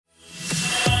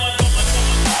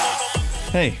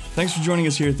Hey, thanks for joining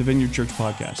us here at the Vineyard Church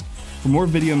Podcast. For more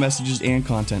video messages and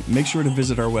content, make sure to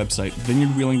visit our website,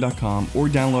 vineyardwheeling.com, or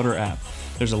download our app.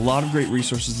 There's a lot of great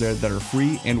resources there that are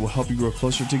free and will help you grow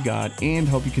closer to God and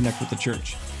help you connect with the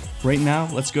church. Right now,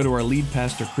 let's go to our lead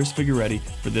pastor, Chris Figueretti,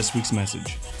 for this week's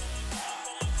message.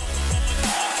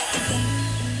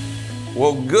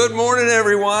 Well, good morning,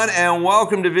 everyone, and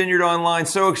welcome to Vineyard Online.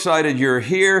 So excited you're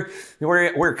here.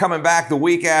 We're coming back the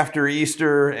week after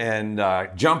Easter and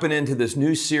jumping into this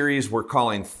new series we're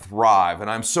calling Thrive, and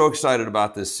I'm so excited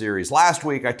about this series. Last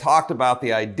week, I talked about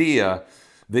the idea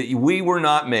that you were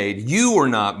not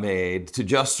made to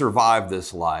just survive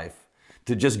this life,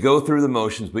 to just go through the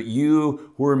motions, but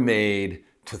you were made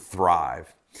to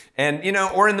thrive. And, you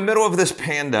know, we're in the middle of this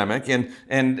pandemic,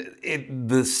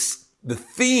 the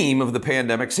theme of the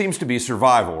pandemic seems to be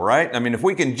survival, right? I mean, if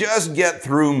we can just get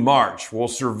through March, we'll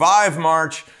survive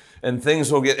March and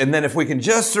and then if we can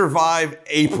just survive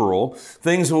April,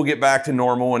 things will get back to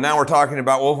normal. And now we're talking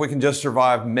about, well, if we can just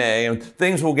survive May and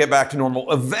things will get back to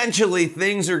normal. Eventually,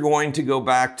 things are going to go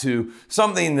back to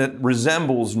something that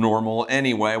resembles normal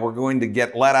anyway. We're going to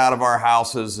get let out of our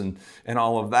houses and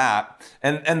all of that.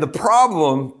 And the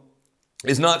problem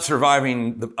is not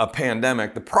surviving a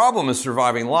pandemic. The problem is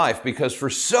surviving life, because for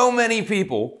so many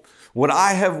people, what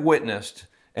I have witnessed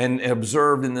and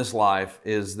observed in this life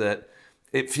is that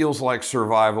it feels like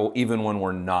survival even when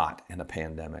we're not in a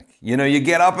pandemic. You know, you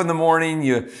get up in the morning,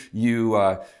 you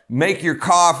make your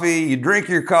coffee, you drink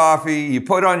your coffee, you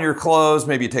put on your clothes,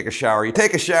 maybe you take a shower. You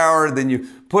take a shower, then you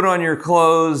put on your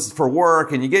clothes for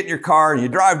work, and you get in your car and you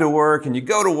drive to work and you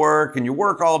go to work and you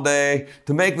work all day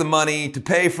to make the money, to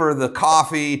pay for the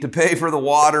coffee, to pay for the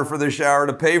water for the shower,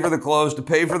 to pay for the clothes, to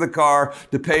pay for the car,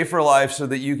 to pay for life so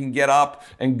that you can get up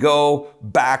and go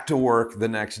back to work the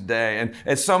next day. And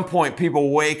at some point,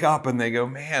 people wake up and they go,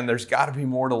 man, there's got to be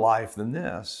more to life than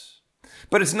this.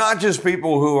 But it's not just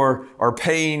people who are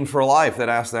paying for life that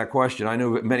ask that question. I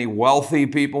know many wealthy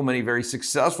people, many very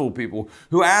successful people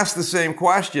who ask the same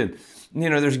question. You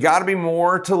know, there's got to be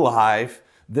more to life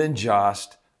than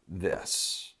just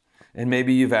this. And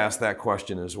maybe you've asked that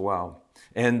question as well.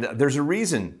 And there's a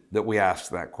reason that we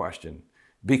ask that question,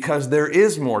 because there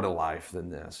is more to life than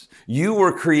this. You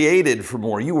were created for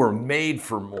more. You were made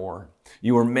for more.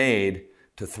 You were made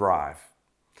to thrive.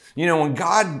 You know, when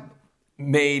God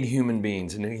made human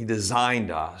beings and He designed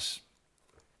us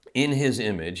in His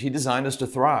image, He designed us to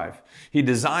thrive. He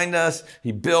designed us,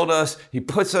 He built us, He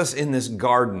puts us in this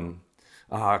garden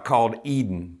called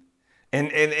Eden. And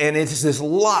it's this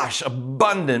lush,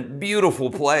 abundant,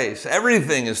 beautiful place.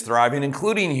 Everything is thriving,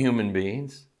 including human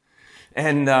beings.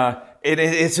 And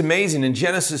it's amazing. In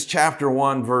Genesis chapter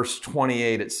 1, verse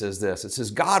 28, it says this. It says,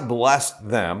 God blessed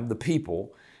them, the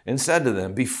people, and said to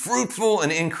them, be fruitful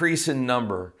and increase in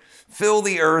number. Fill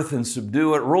the earth and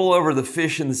subdue it. Rule over the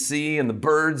fish in the sea and the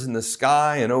birds in the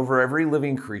sky and over every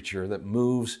living creature that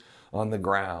moves on the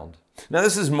ground. Now,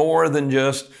 this is more than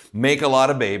just make a lot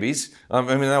of babies. I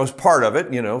mean, that was part of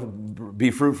it, you know,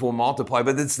 be fruitful and multiply.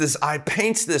 But it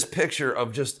paints this picture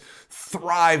of just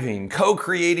thriving,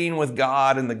 co-creating with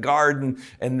God in the garden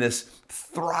and this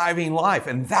thriving life.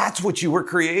 And that's what you were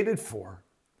created for.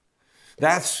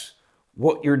 That's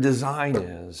what your design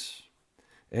is.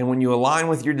 And when you align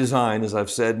with your design, as I've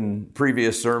said in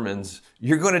previous sermons,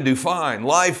 you're going to do fine.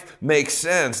 Life makes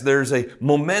sense. There's a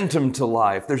momentum to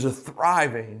life. There's a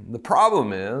thriving. The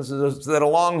problem is that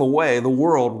along the way, the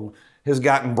world has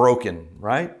gotten broken,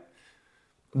 right?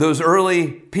 Those early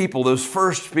people, those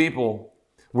first people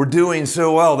were doing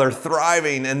so well. They're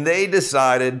thriving, and they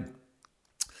decided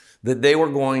that they were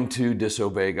going to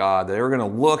disobey God. They were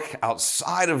going to look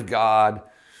outside of God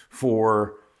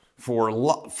for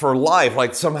life,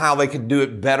 like somehow they could do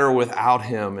it better without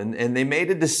Him. And they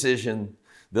made a decision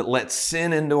that let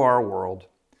sin into our world.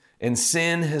 And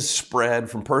sin has spread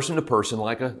from person to person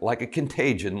like a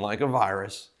contagion, like a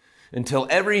virus, until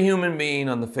every human being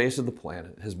on the face of the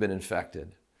planet has been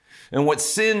infected. And what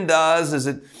sin does is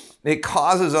it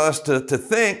causes us to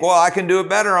think, well, I can do it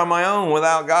better on my own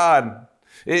without God.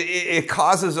 It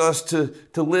causes us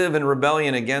to live in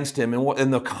rebellion against Him.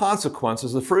 And the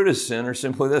consequences, the fruit of sin, are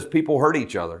simply this. People hurt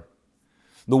each other.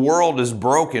 The world is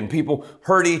broken. People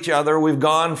hurt each other. We've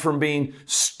gone from being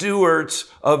stewards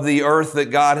of the earth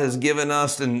that God has given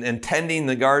us and tending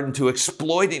the garden to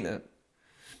exploiting it.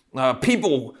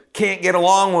 People can't get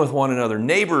along with one another.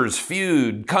 Neighbors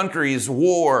feud. Countries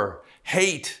war.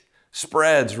 Hate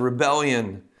spreads.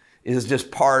 Rebellion is just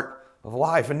part of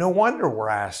life. And no wonder we're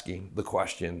asking the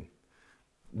question,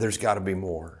 there's got to be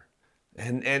more.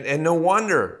 And no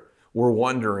wonder we're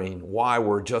wondering why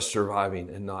we're just surviving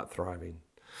and not thriving.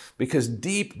 Because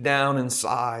deep down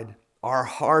inside Our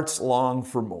hearts long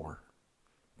for more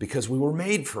because we were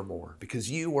made for more, because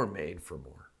you were made for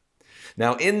more.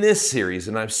 Now, in this series,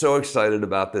 and I'm so excited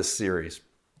about this series,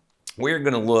 we're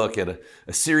going to look at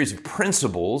a series of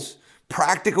principles,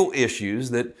 practical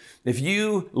issues that if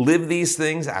you live these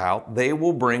things out, they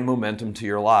will bring momentum to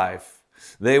your life.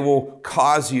 They will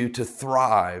cause you to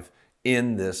thrive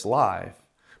in this life.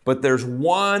 But there's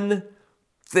one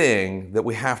thing that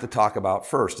we have to talk about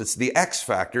first. It's the X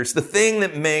factor. It's the thing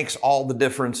that makes all the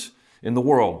difference in the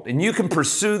world. And you can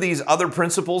pursue these other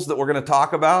principles that we're going to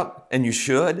talk about, and you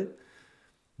should,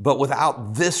 but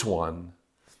without this one,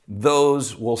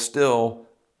 those will still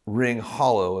ring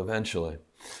hollow eventually.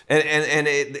 And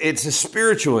it's a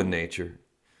spiritual in nature,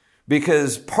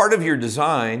 because part of your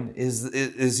design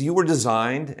is you were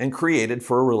designed and created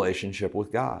for a relationship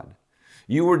with God.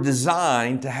 You were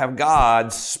designed to have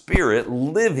God's Spirit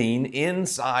living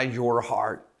inside your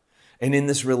heart and in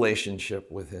this relationship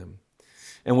with Him.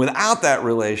 And without that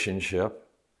relationship,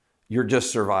 you're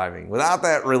just surviving. Without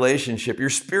that relationship, you're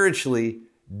spiritually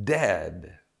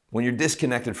dead. When you're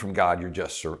disconnected from God, you're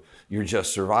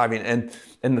just surviving. And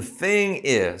the thing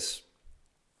is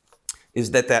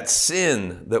that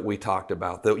sin that we talked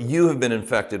about, that you have been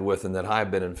infected with and that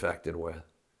I've been infected with,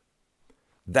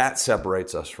 that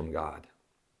separates us from God.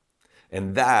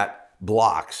 And that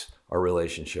blocks our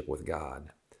relationship with God.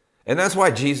 And that's why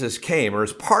Jesus came, or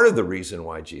is part of the reason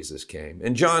why Jesus came.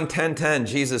 In John 10:10,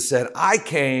 Jesus said, I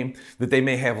came that they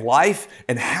may have life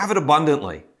and have it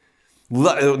abundantly.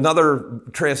 Another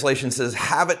translation says,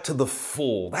 have it to the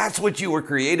full. That's what you were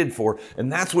created for. And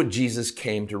that's what Jesus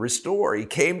came to restore. He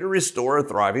came to restore a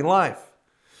thriving life.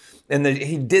 And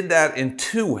He did that in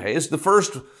two ways. The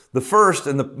first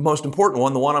and the most important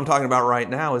one, the one I'm talking about right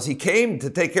now, is He came to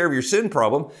take care of your sin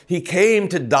problem. He came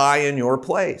to die in your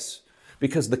place,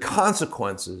 because the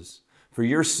consequences for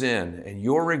your sin and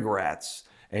your regrets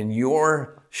and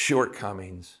your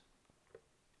shortcomings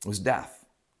was death.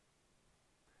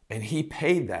 And He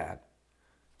paid that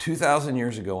 2,000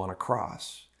 years ago on a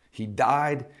cross. He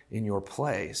died in your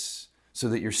place so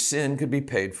that your sin could be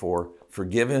paid for,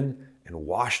 forgiven, and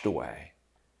washed away.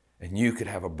 And you could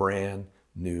have a brand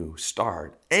new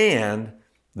start. And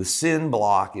the sin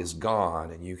block is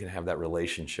gone, and you can have that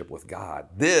relationship with God.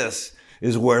 This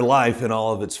is where life in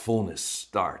all of its fullness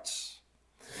starts.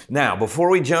 Now, before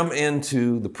we jump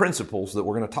into the principles that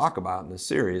we're going to talk about in this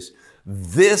series,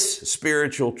 this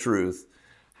spiritual truth,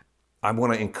 I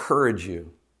want to encourage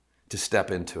you to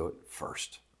step into it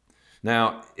first.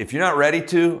 Now, if you're not ready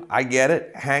to, I get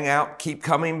it. Hang out, keep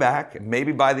coming back. And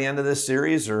maybe by the end of this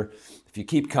series, or if you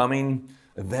keep coming,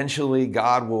 eventually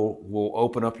God will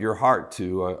open up your heart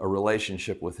to a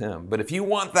relationship with Him. But if you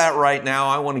want that right now,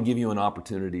 I want to give you an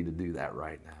opportunity to do that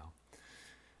right now.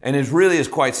 And it really is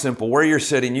quite simple. Where you're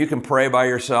sitting, you can pray by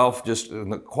yourself, just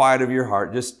in the quiet of your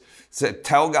heart. Just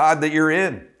tell God that you're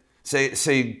in.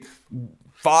 Say,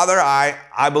 Father,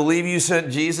 I believe you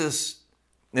sent Jesus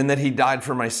and that He died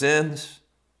for my sins,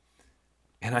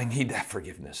 and I need that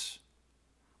forgiveness.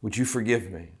 Would you forgive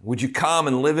me? Would you come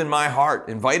and live in my heart?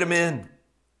 Invite Him in.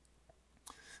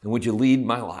 And would you lead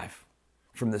my life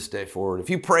from this day forward? If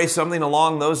you pray something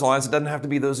along those lines, it doesn't have to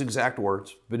be those exact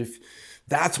words, but if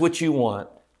that's what you want,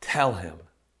 tell Him.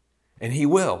 And He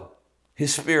will.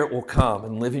 His Spirit will come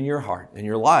and live in your heart, and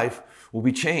your life will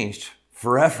be changed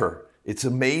forever. It's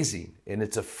amazing, and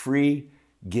it's a free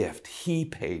gift. He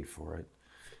paid for it,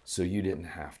 so you didn't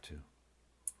have to.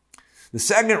 The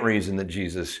second reason that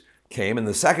Jesus came, and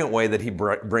the second way that He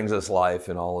brings us life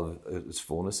in all of its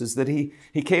fullness, is that he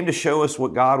came to show us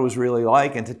what God was really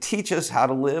like and to teach us how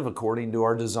to live according to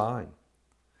our design.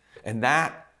 And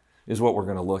that is what we're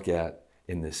going to look at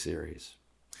in this series.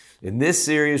 In this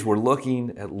series, we're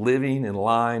looking at living in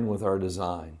line with our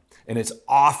design. And it's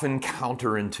often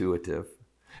counterintuitive.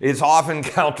 It's often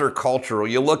countercultural.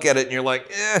 You look at it and you're like,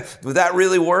 would that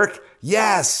really work?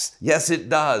 Yes, it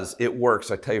does. It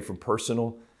works. I tell you from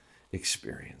personal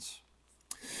experience.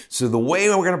 So the way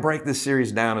we're going to break this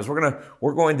series down is we're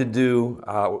going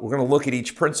to look at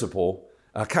each principle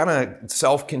kind of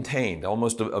self-contained,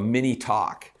 almost a mini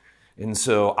talk. And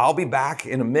so I'll be back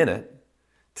in a minute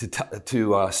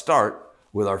to start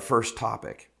with our first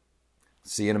topic.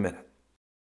 See you in a minute.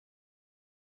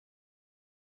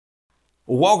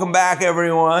 Welcome back,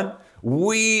 everyone.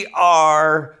 We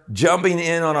are jumping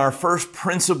in on our first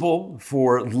principle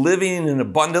for living an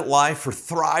abundant life, for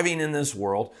thriving in this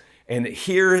world. And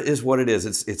here is what it is.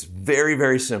 It's very,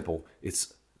 very simple.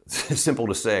 It's simple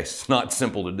to say. It's not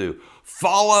simple to do.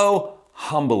 Follow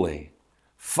humbly.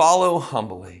 Follow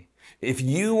humbly. If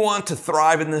you want to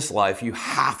thrive in this life, you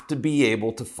have to be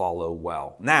able to follow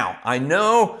well. Now, I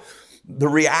know the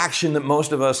reaction that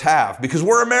most of us have, because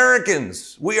we're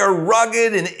Americans. We are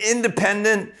rugged and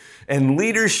independent, and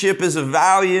leadership is a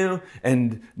value,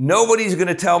 and nobody's going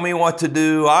to tell me what to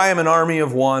do. I am an army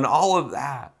of one, all of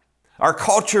that. Our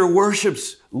culture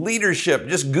worships leadership.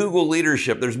 Just Google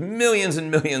leadership. There's millions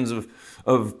and millions of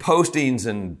postings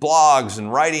and blogs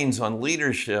and writings on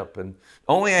leadership, and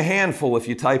only a handful if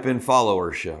you type in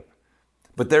followership.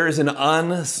 But there is an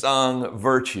unsung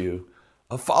virtue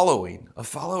of following, of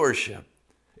followership.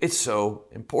 It's so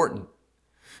important.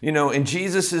 You know, in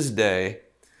Jesus' day,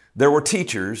 there were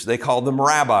teachers. They called them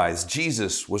rabbis.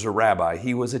 Jesus was a rabbi.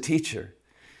 He was a teacher.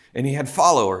 And he had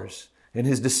followers. And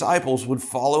his disciples would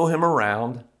follow him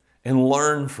around and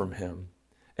learn from him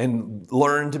and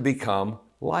learn to become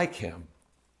like him.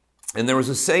 And there was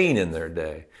a saying in their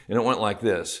day, and it went like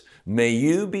this: may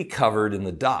you be covered in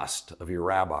the dust of your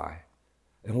rabbi.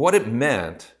 And what it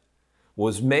meant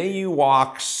was, may you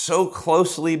walk so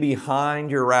closely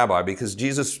behind your rabbi, because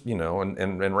Jesus, you know,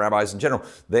 and rabbis in general,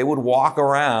 they would walk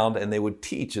around and they would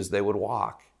teach as they would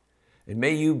walk. And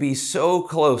may you be so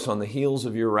close on the heels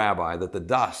of your rabbi that the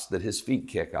dust that his feet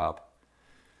kick up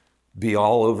be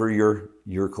all over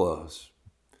your clothes.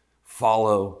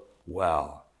 Follow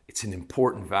well. It's an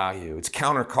important value. It's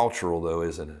countercultural though,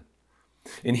 isn't it?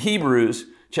 In Hebrews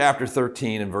chapter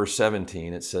 13 and verse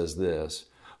 17, it says this: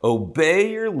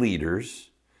 obey your leaders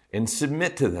and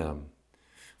submit to them,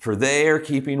 for they are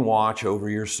keeping watch over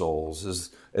your souls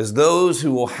as those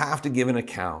who will have to give an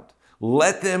account.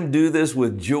 Let them do this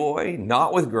with joy,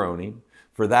 not with groaning,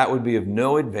 for that would be of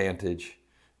no advantage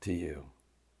to you.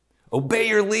 Obey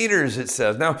your leaders, it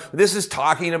says. Now, this is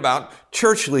talking about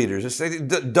church leaders. It's saying,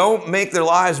 don't make their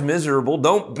lives miserable.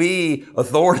 Don't be a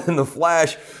thorn in the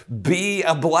flesh. Be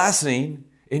a blessing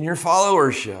in your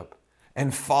followership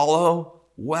and follow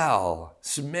well.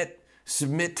 Submit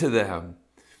to them.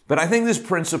 But I think this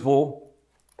principle,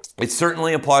 it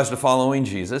certainly applies to following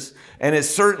Jesus, and it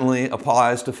certainly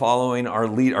applies to following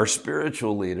our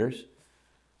spiritual leaders.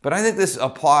 But I think this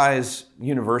applies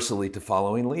universally to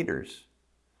following leaders.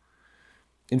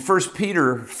 In 1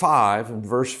 Peter 5 and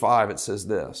verse 5, it says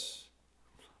this: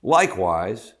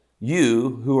 likewise,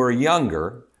 you who are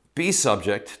younger, be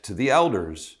subject to the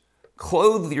elders.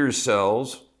 Clothe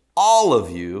yourselves, all of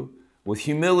you, with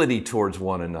humility towards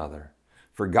one another.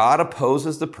 For God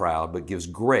opposes the proud, but gives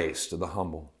grace to the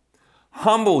humble.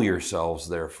 Humble yourselves,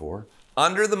 therefore,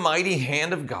 under the mighty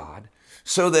hand of God,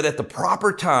 so that at the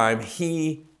proper time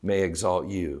he may exalt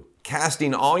you,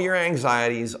 casting all your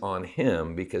anxieties on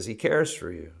him because he cares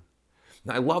for you.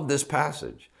 Now, I love this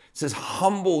passage. It says,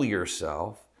 humble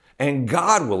yourself and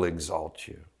God will exalt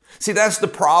you. See, that's the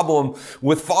problem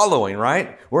with following,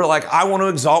 right? We're like, I want to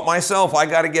exalt myself. I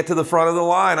got to get to the front of the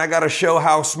line. I got to show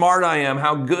how smart I am,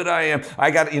 how good I am. I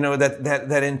got,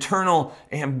 that internal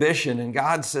ambition. And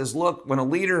God says, look, when a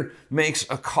leader makes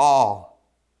a call,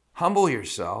 humble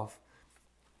yourself.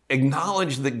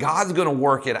 Acknowledge that God's going to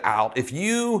work it out. If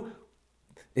you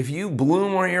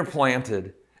bloom where you're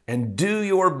planted and do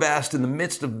your best in the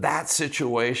midst of that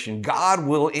situation, God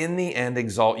will in the end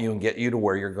exalt you and get you to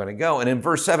where you're going to go. And in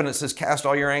verse 7, it says, cast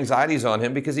all your anxieties on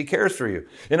him because he cares for you.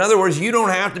 In other words, you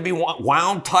don't have to be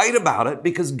wound tight about it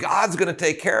because God's going to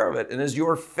take care of it. And as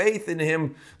your faith in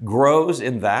him grows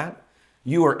in that,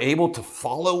 you are able to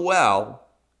follow well,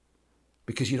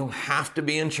 because you don't have to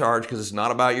be in charge, because it's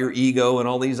not about your ego and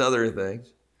all these other things.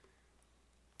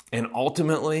 And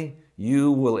ultimately,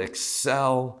 you will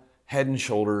excel head and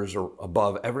shoulders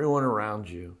above everyone around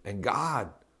you, and God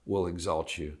will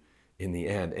exalt you in the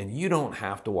end. And you don't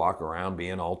have to walk around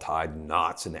being all tied in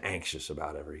knots and anxious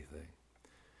about everything.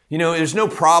 You know, there's no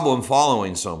problem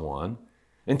following someone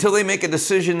until they make a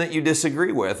decision that you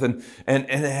disagree with. And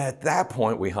at that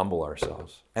point, we humble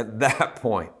ourselves. At that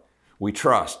point, we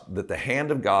trust that the hand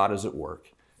of God is at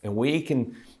work, and we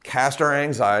can cast our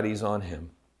anxieties on him.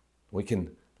 We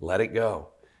can let it go.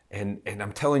 And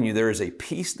I'm telling you, there is a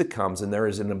peace that comes, and there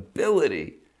is an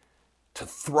ability to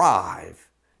thrive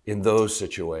in those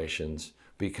situations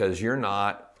because you're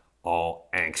not all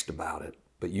angst about it,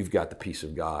 but you've got the peace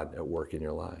of God at work in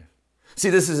your life. See,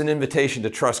 this is an invitation to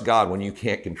trust God when you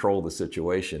can't control the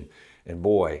situation. And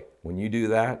boy, when you do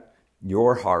that,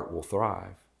 your heart will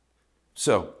thrive.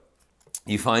 So,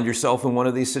 you find yourself in one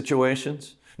of these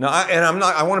situations? Now,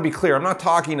 I want to be clear, I'm not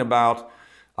talking about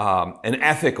an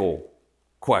ethical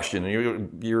question.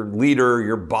 Your leader,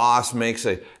 your boss makes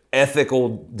an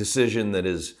ethical decision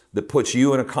that puts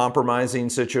you in a compromising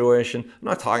situation. I'm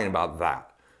not talking about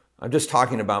that. I'm just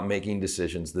talking about making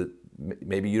decisions that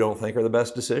maybe you don't think are the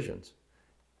best decisions.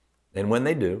 And when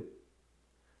they do,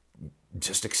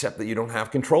 Just accept that you don't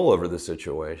have control over the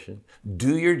situation.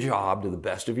 Do your job to the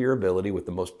best of your ability with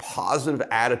the most positive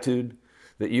attitude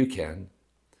that you can.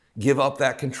 Give up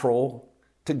that control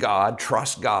to God,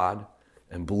 trust God,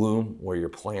 and bloom where you're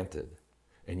planted.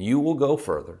 And you will go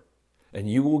further, and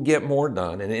you will get more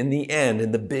done. And in the end,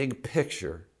 in the big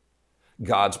picture,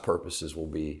 God's purposes will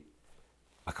be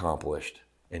accomplished,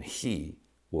 and He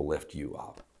will lift you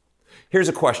up. Here's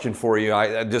a question for you,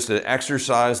 just an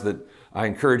exercise that I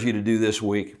encourage you to do this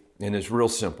week, and it's real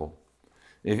simple.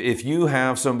 If you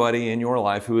have somebody in your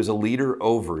life who is a leader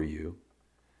over you,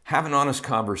 have an honest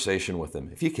conversation with them,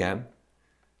 if you can,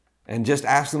 and just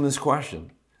ask them this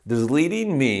question. Does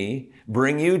leading me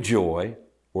bring you joy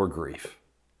or grief?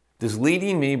 Does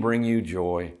leading me bring you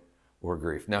joy or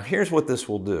grief? Now, here's what this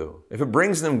will do. If it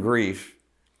brings them grief,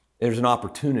 there's an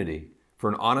opportunity for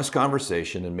an honest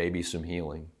conversation and maybe some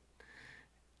healing.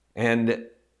 And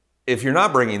if you're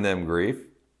not bringing them grief,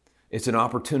 it's an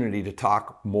opportunity to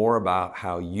talk more about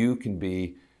how you can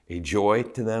be a joy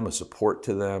to them, a support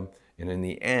to them. And in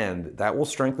the end, that will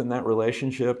strengthen that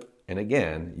relationship. And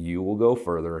again, you will go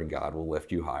further and God will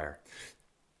lift you higher.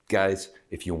 Guys,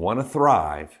 if you want to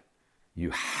thrive,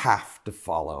 you have to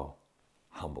follow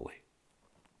humbly.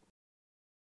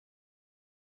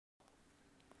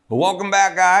 Well, welcome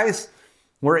back, guys.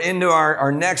 We're into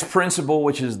our next principle,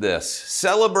 which is this: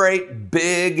 celebrate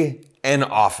big and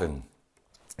often.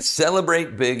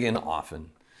 Celebrate big and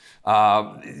often.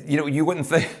 You wouldn't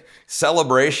think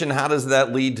celebration, how does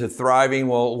that lead to thriving?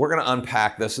 Well, we're going to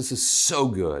unpack this. This is so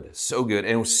good,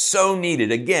 and so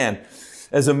needed. Again,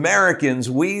 as Americans,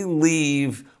 we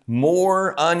leave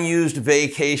more unused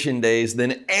vacation days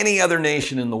than any other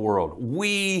nation in the world.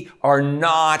 We are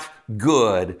not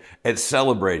good at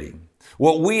celebrating.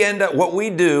 What we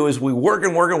do is we work,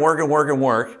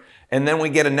 and then we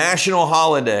get a national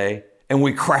holiday and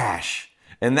we crash.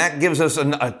 And that gives us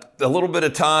a little bit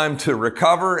of time to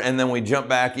recover, and then we jump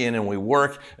back in and we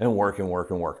work.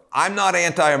 I'm not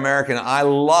anti-American. I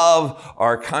love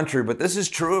our country, but this is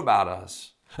true about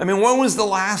us. I mean, when was the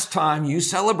last time you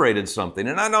celebrated something?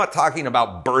 And I'm not talking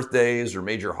about birthdays or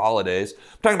major holidays.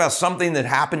 I'm talking about something that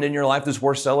happened in your life that's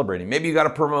worth celebrating. Maybe you got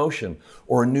a promotion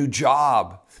or a new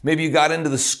job. Maybe you got into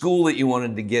the school that you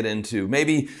wanted to get into.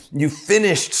 Maybe you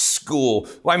finished school.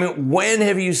 Well, I mean, when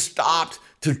have you stopped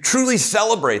to truly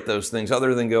celebrate those things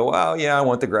other than go, well, yeah, I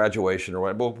want the graduation or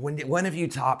whatever. But when have you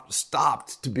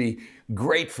stopped to be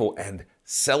grateful and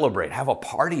celebrate, have a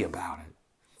party about it?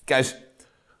 Guys,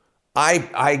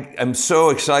 I am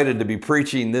so excited to be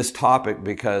preaching this topic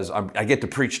because I get to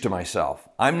preach to myself.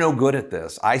 I'm no good at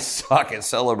this. I suck at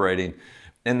celebrating.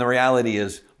 And the reality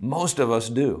is most of us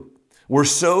do. We're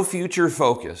so future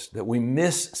focused that we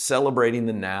miss celebrating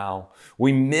the now.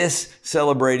 We miss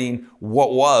celebrating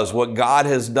what was, what God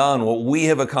has done, what we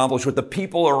have accomplished, what the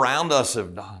people around us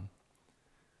have done.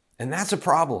 And that's a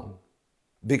problem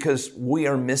because we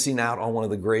are missing out on one of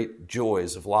the great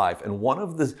joys of life. And one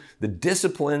of the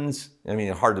disciplines, I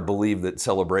mean, hard to believe that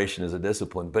celebration is a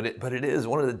discipline, but it is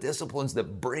one of the disciplines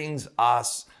that brings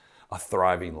us a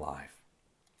thriving life.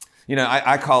 You know,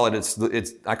 I call it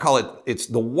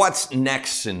the what's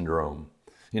next syndrome.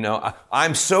 You know,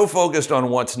 I'm so focused on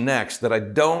what's next that I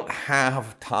don't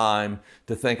have time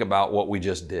to think about what we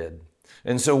just did.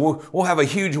 And so we'll have a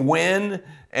huge win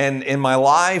and in my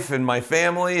life, in my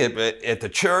family, at the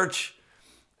church.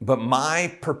 But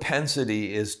my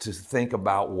propensity is to think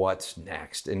about what's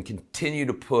next and continue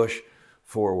to push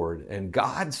forward. And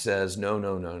God says,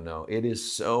 no. It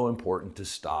is so important to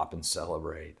stop and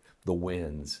celebrate the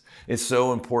wins. It's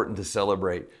so important to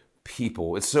celebrate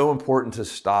people. It's so important to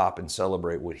stop and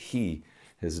celebrate what He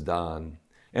has done.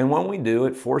 And when we do,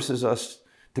 it forces us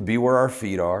to be where our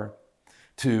feet are,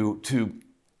 to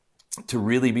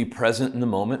really be present in the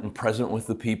moment and present with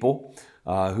the people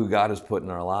who God has put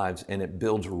in our lives. And it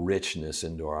builds richness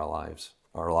into our lives.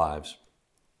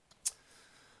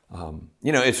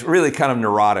 It's really kind of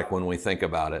neurotic when we think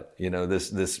about it. You know, this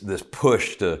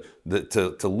push to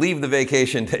leave the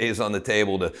vacation days on the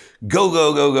table, to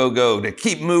go, to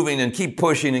keep moving and keep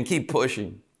pushing.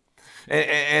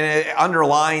 And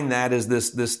underlying that is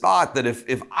this thought that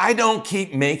if I don't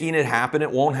keep making it happen, it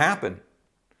won't happen.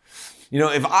 You know,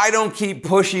 if I don't keep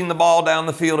pushing the ball down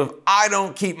the field, if I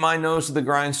don't keep my nose to the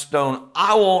grindstone,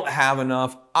 I won't have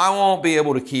enough. I won't be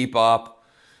able to keep up.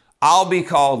 I'll be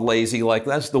called lazy. Like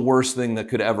that's the worst thing that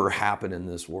could ever happen in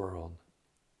this world.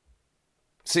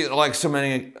 See, like so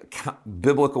many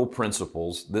biblical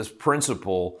principles, this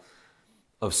principle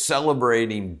of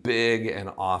celebrating big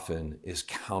and often is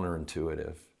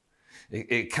counterintuitive.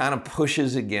 It kind of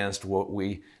pushes against what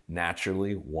we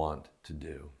naturally want to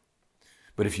do.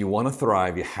 But if you want to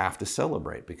thrive, you have to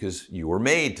celebrate because you were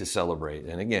made to celebrate.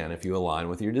 And again, if you align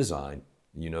with your design,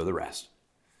 you know the rest.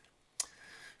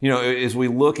 As we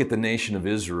look at the nation of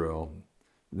Israel,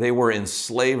 they were in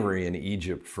slavery in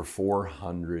Egypt for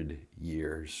 400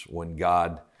 years when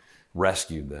God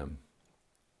rescued them.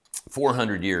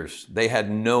 400 years. They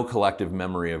had no collective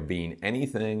memory of being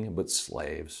anything but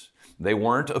slaves. They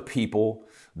weren't a people.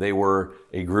 They were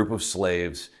a group of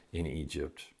slaves in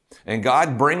Egypt. And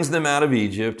God brings them out of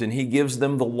Egypt, and He gives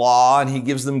them the law, and He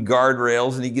gives them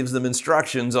guardrails, and He gives them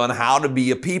instructions on how to be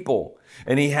a people.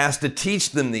 And He has to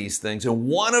teach them these things. And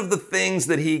one of the things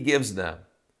that He gives them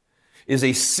is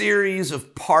a series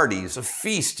of parties, of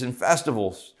feasts and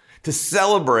festivals to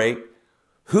celebrate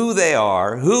who they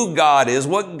are, who God is,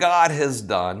 what God has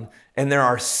done. And there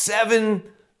are 7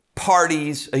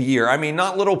 parties a year. I mean,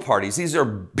 not little parties. These are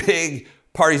big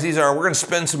parties. We're going to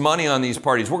spend some money on these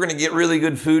parties. We're going to get really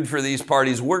good food for these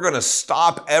parties. We're going to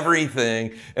stop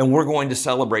everything and we're going to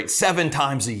celebrate 7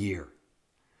 times a year.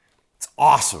 It's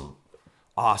awesome.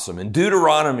 Awesome. In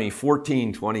Deuteronomy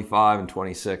 14, 25 and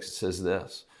 26, it says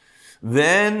this,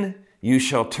 "Then you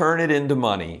shall turn it into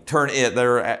money."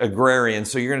 They're agrarian.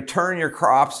 So you're going to turn your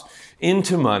crops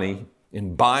into money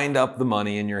and bind up the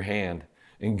money in your hand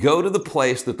and go to the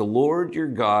place that the Lord your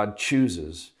God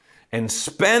chooses and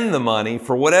spend the money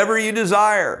for whatever you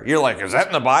desire. You're like, is that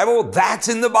in the Bible? That's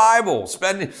in the Bible.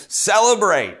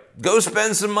 Celebrate. Go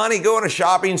spend some money. Go on a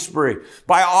shopping spree.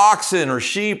 Buy oxen or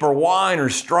sheep or wine or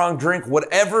strong drink,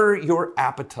 whatever your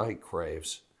appetite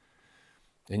craves.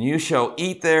 And you shall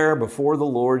eat there before the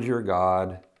Lord your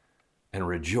God and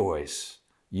rejoice,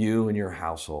 you and your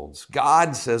households.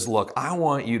 God says, look, I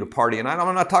want you to party. And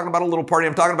I'm not talking about a little party.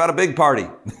 I'm talking about a big party.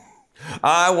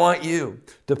 I want you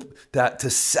to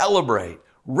celebrate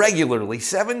regularly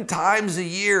 7 times a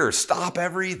year. Stop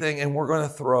everything and we're going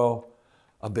to throw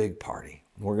a big party.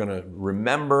 We're going to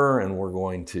remember and we're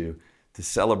going to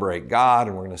celebrate God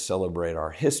and we're going to celebrate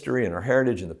our history and our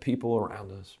heritage and the people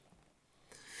around us.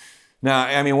 Now,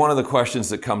 I mean, one of the questions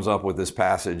that comes up with this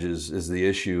passage is the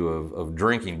issue of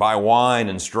drinking. Buy wine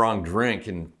and strong drink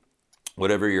and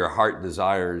whatever your heart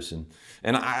desires.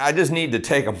 And I just need to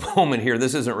take a moment here.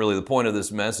 This isn't really the point of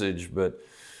this message,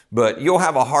 but you'll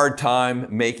have a hard time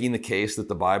making the case that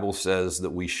the Bible says that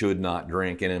we should not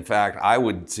drink. And in fact, I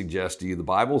would suggest to you the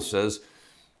Bible says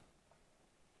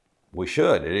we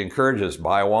should. It encourages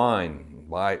buy wine,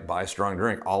 buy strong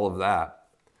drink, all of that.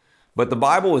 But the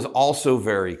Bible is also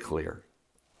very clear,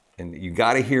 and you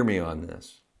got to hear me on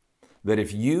this, that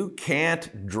if you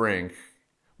can't drink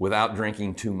without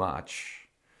drinking too much,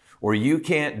 or you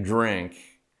can't drink,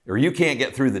 or you can't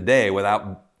get through the day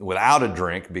without a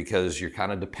drink because you're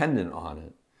kind of dependent on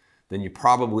it, then you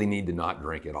probably need to not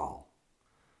drink at all.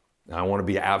 And I want to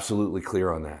be absolutely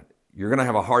clear on that. You're going to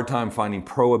have a hard time finding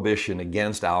prohibition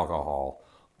against alcohol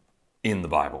in the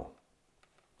Bible.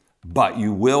 But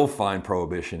you will find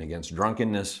prohibition against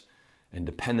drunkenness and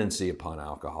dependency upon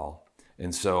alcohol.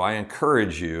 And so I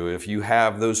encourage you, if you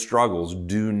have those struggles,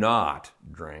 do not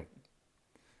drink.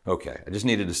 Okay, I just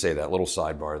needed to say that little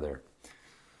sidebar there.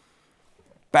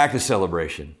 Back to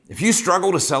celebration. If you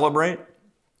struggle to celebrate,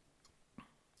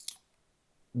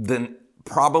 then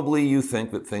probably you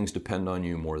think that things depend on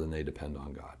you more than they depend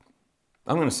on God.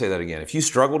 I'm going to say that again. If you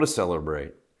struggle to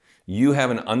celebrate, you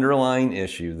have an underlying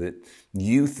issue that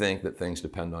you think that things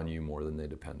depend on you more than they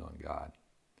depend on God.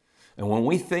 And when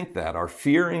we think that, our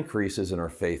fear increases and our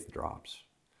faith drops.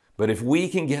 But if we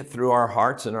can get through our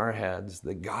hearts and our heads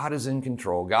that God is in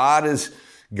control, God is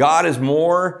a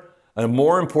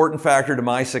more important factor to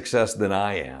my success than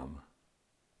I am,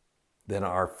 then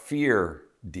our fear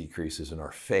decreases and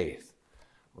our faith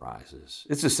rises.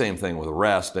 It's the same thing with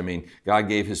rest. I mean, God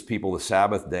gave His people the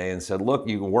Sabbath day and said, look,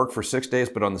 you can work for 6 days,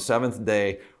 but on the 7th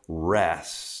day,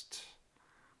 rest.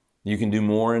 You can do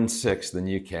more in 6 than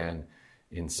you can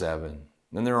in 7.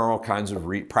 And there are all kinds of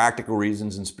practical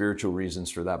reasons and spiritual reasons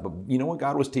for that. But you know what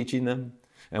God was teaching them?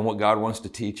 And what God wants to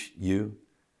teach you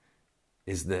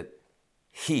is that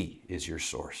He is your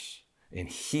source and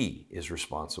He is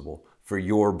responsible for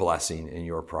your blessing and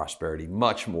your prosperity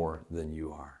much more than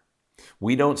you are.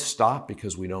 We don't stop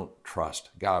because we don't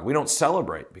trust God. We don't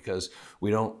celebrate because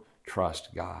we don't trust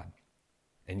God.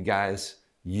 And guys,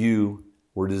 you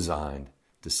were designed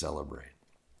to celebrate.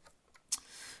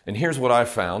 And here's what I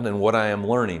found and what I am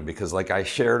learning, because like I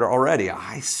shared already,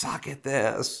 I suck at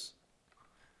this.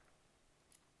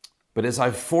 But as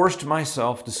I've forced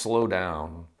myself to slow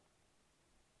down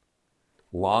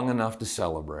long enough to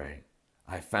celebrate,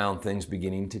 I found things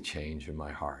beginning to change in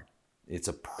my heart. It's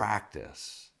a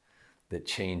practice that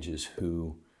changes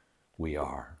who we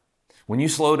are. When you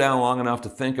slow down long enough to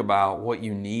think about what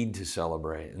you need to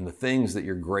celebrate and the things that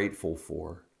you're grateful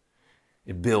for,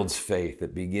 it builds faith.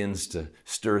 It begins to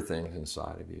stir things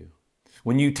inside of you.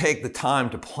 When you take the time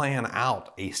to plan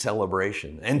out a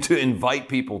celebration and to invite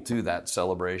people to that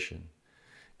celebration,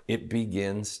 it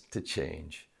begins to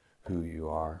change who you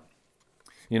are.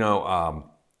 You know,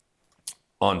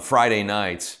 on Friday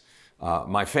nights,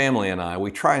 my family and I, we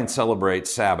try and celebrate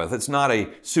Sabbath. It's not a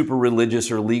super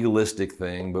religious or legalistic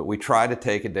thing, but we try to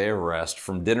take a day of rest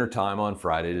from dinner time on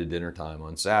Friday to dinner time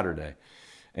on Saturday.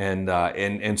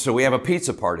 And so we have a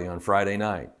pizza party on Friday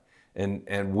night.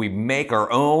 And we make our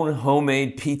own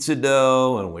homemade pizza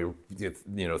dough, and we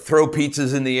throw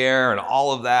pizzas in the air and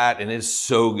all of that, and it's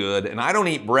so good. And I don't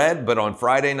eat bread, but on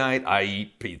Friday night I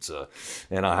eat pizza,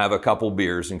 and I have a couple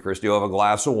beers, and Christy will have a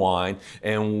glass of wine,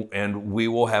 and we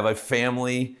will have a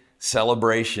family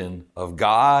celebration of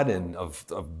God and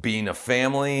of being a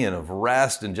family and of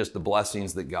rest and just the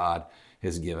blessings that God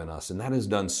has given us. And that has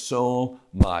done so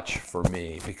much for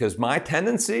me, because my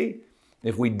tendency,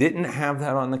 if we didn't have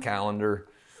that on the calendar,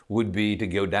 would be to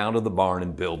go down to the barn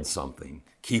and build something.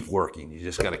 Keep working. You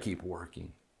just got to keep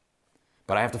working.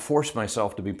 But I have to force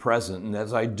myself to be present. And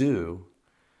as I do,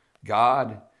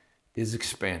 God is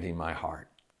expanding my heart.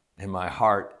 And my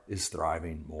heart is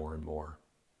thriving more and more.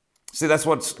 See, that's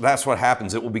what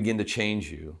happens. It will begin to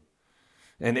change you.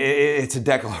 And it's a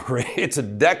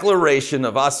declaration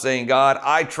of us saying, God,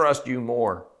 I trust you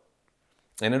more.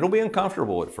 And it'll be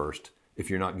uncomfortable at first if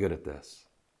you're not good at this.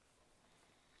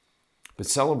 But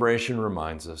celebration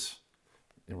reminds us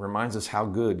how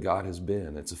good God has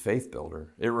been. It's a faith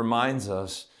builder. It reminds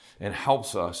us and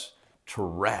helps us to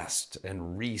rest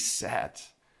and reset.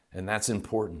 And that's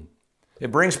important.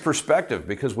 It brings perspective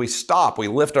because we stop, we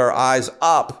lift our eyes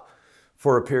up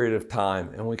for a period of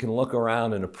time, and we can look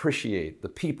around and appreciate the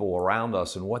people around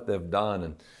us and what they've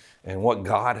done and what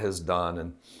God has done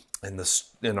and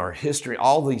in our history,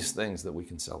 all these things that we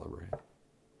can celebrate.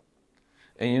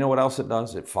 And you know what else it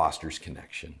does? It fosters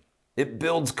connection. It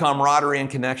builds camaraderie and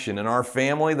connection. In our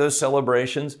family, those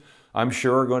celebrations, I'm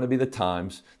sure, are going to be the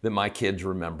times that my kids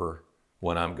remember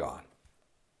when I'm gone.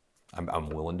 I'm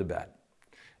willing to bet.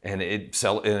 And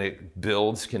it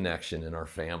builds connection in our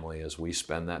family as we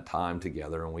spend that time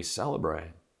together and we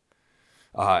celebrate.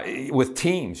 With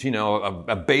teams,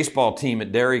 a baseball team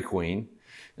at Dairy Queen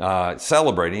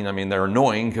celebrating. I mean, they're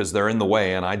annoying because they're in the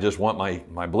way and I just want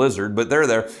my Blizzard, but they're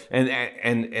there.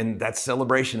 And that's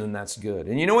celebration, and that's good.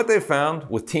 And you know what they've found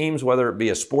with teams, whether it be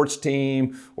a sports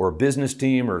team or a business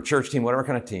team or a church team, whatever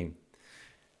kind of team,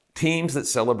 teams that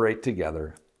celebrate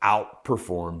together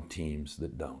outperform teams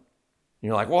that don't.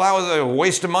 You're like, well, that was a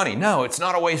waste of money. No, it's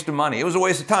not a waste of money. It was a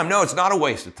waste of time. No, it's not a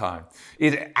waste of time.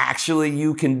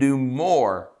 You can do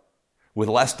more with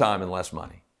less time and less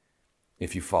money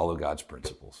if you follow God's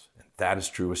principles. And that is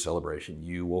true with celebration.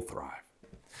 You will thrive.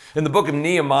 In the book of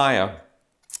Nehemiah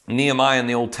in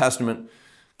the Old Testament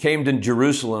came to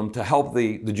Jerusalem to help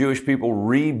the Jewish people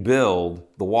rebuild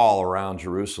the wall around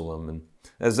Jerusalem. And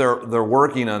as they're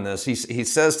working on this, he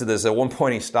says to this, at one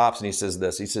point he stops and he says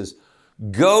this, he says,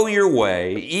 "Go your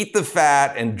way, eat the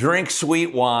fat and drink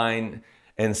sweet wine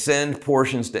and send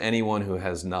portions to anyone who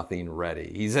has nothing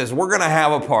ready." He says, we're going to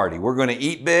have a party. We're going to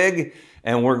eat big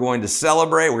and we're going to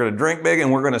celebrate. We're going to drink big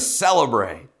and we're going to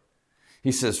celebrate.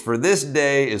 He says, "For this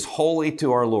day is holy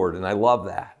to our Lord." And I love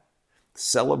that.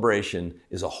 Celebration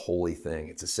is a holy thing.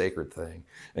 It's a sacred thing.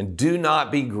 "And do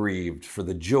not be grieved, for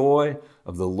the joy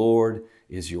of the Lord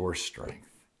is your strength."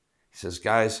 He says,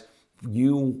 guys,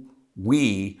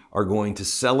 we are going to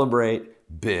celebrate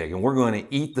big, and we're going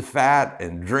to eat the fat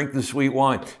and drink the sweet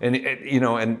wine.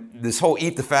 And this whole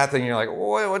eat the fat thing, you're like,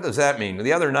 what does that mean?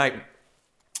 The other night,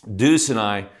 Deuce and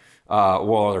I,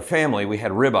 our family, we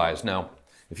had ribeyes. Now,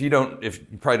 if you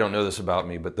probably don't know this about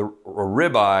me, but a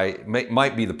ribeye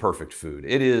might be the perfect food.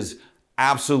 It is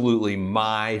absolutely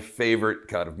my favorite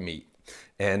cut of meat.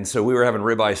 And so we were having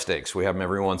ribeye steaks. We have them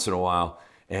every once in a while.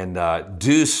 And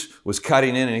Deuce was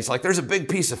cutting in, and he's like, "There's a big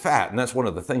piece of fat." And that's one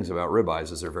of the things about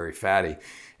ribeyes is they're very fatty.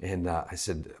 And I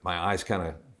said, my eyes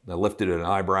I lifted an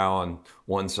eyebrow on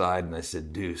one side, and I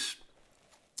said, "Deuce,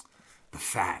 the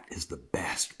fat is the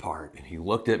best part." And he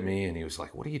looked at me, and he was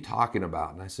like, "What are you talking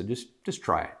about?" And I said, just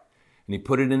try it. And he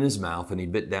put it in his mouth, and he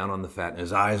bit down on the fat, and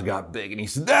his eyes got big. And he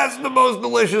said, "That's the most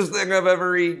delicious thing I've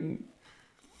ever eaten."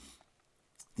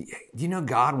 You know,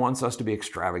 God wants us to be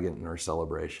extravagant in our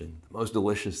celebration. The most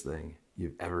delicious thing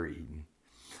you've ever eaten.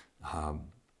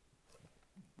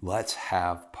 Let's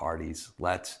have parties.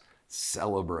 Let's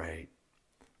celebrate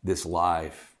this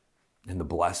life and the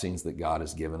blessings that God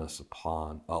has given us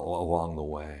along the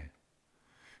way.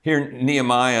 Here in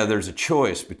Nehemiah, there's a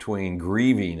choice between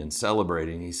grieving and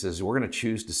celebrating. He says, we're going to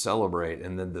choose to celebrate.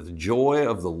 And then the joy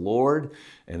of the Lord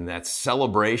and that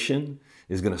celebration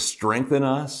is going to strengthen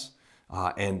us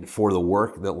and for the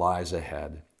work that lies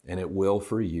ahead. And it will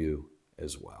for you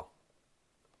as well.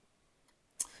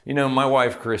 You know, my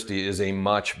wife, Christy, is a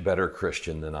much better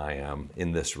Christian than I am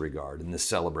in this regard, in this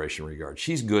celebration regard.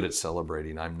 She's good at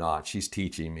celebrating. I'm not. She's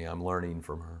teaching me. I'm learning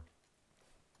from her.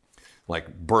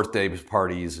 Like birthday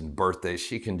parties and birthdays,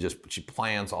 she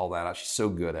plans all that out. She's so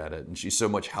good at it, and she's so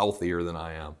much healthier than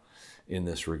I am in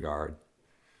this regard.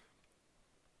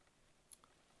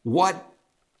 What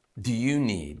do you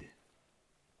need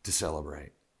to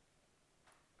celebrate?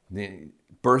 The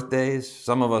birthdays,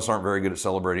 some of us aren't very good at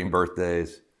celebrating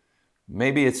birthdays.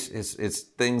 Maybe it's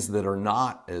things that are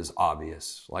not as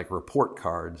obvious, like report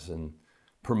cards and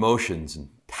promotions and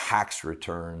tax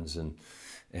returns and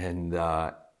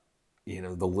the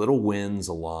little wins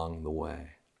along the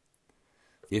way.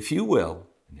 If you will,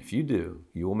 and if you do,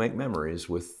 you will make memories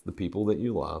with the people that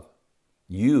you love.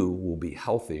 You will be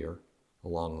healthier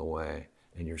along the way,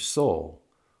 and your soul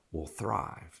will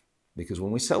thrive. Because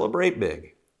when we celebrate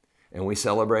big and we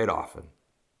celebrate often,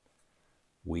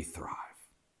 we thrive.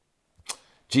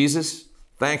 Jesus,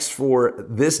 thanks for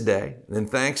this day, and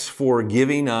thanks for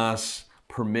giving us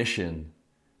permission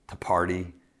to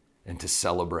party and to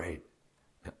celebrate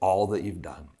all that you've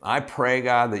done. I pray,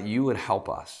 God, that you would help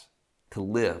us to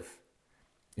live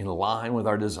in line with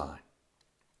our design.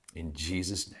 In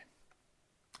Jesus' name,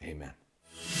 amen.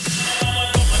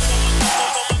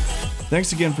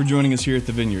 Thanks again for joining us here at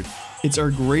the Vineyard. It's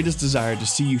our greatest desire to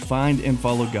see you find and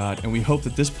follow God, and we hope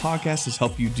that this podcast has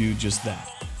helped you do just that.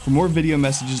 For more video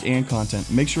messages and content,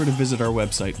 make sure to visit our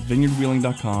website,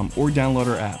 vineyardwheeling.com, or download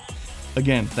our app.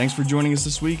 Again, thanks for joining us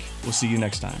this week. We'll see you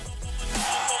next time.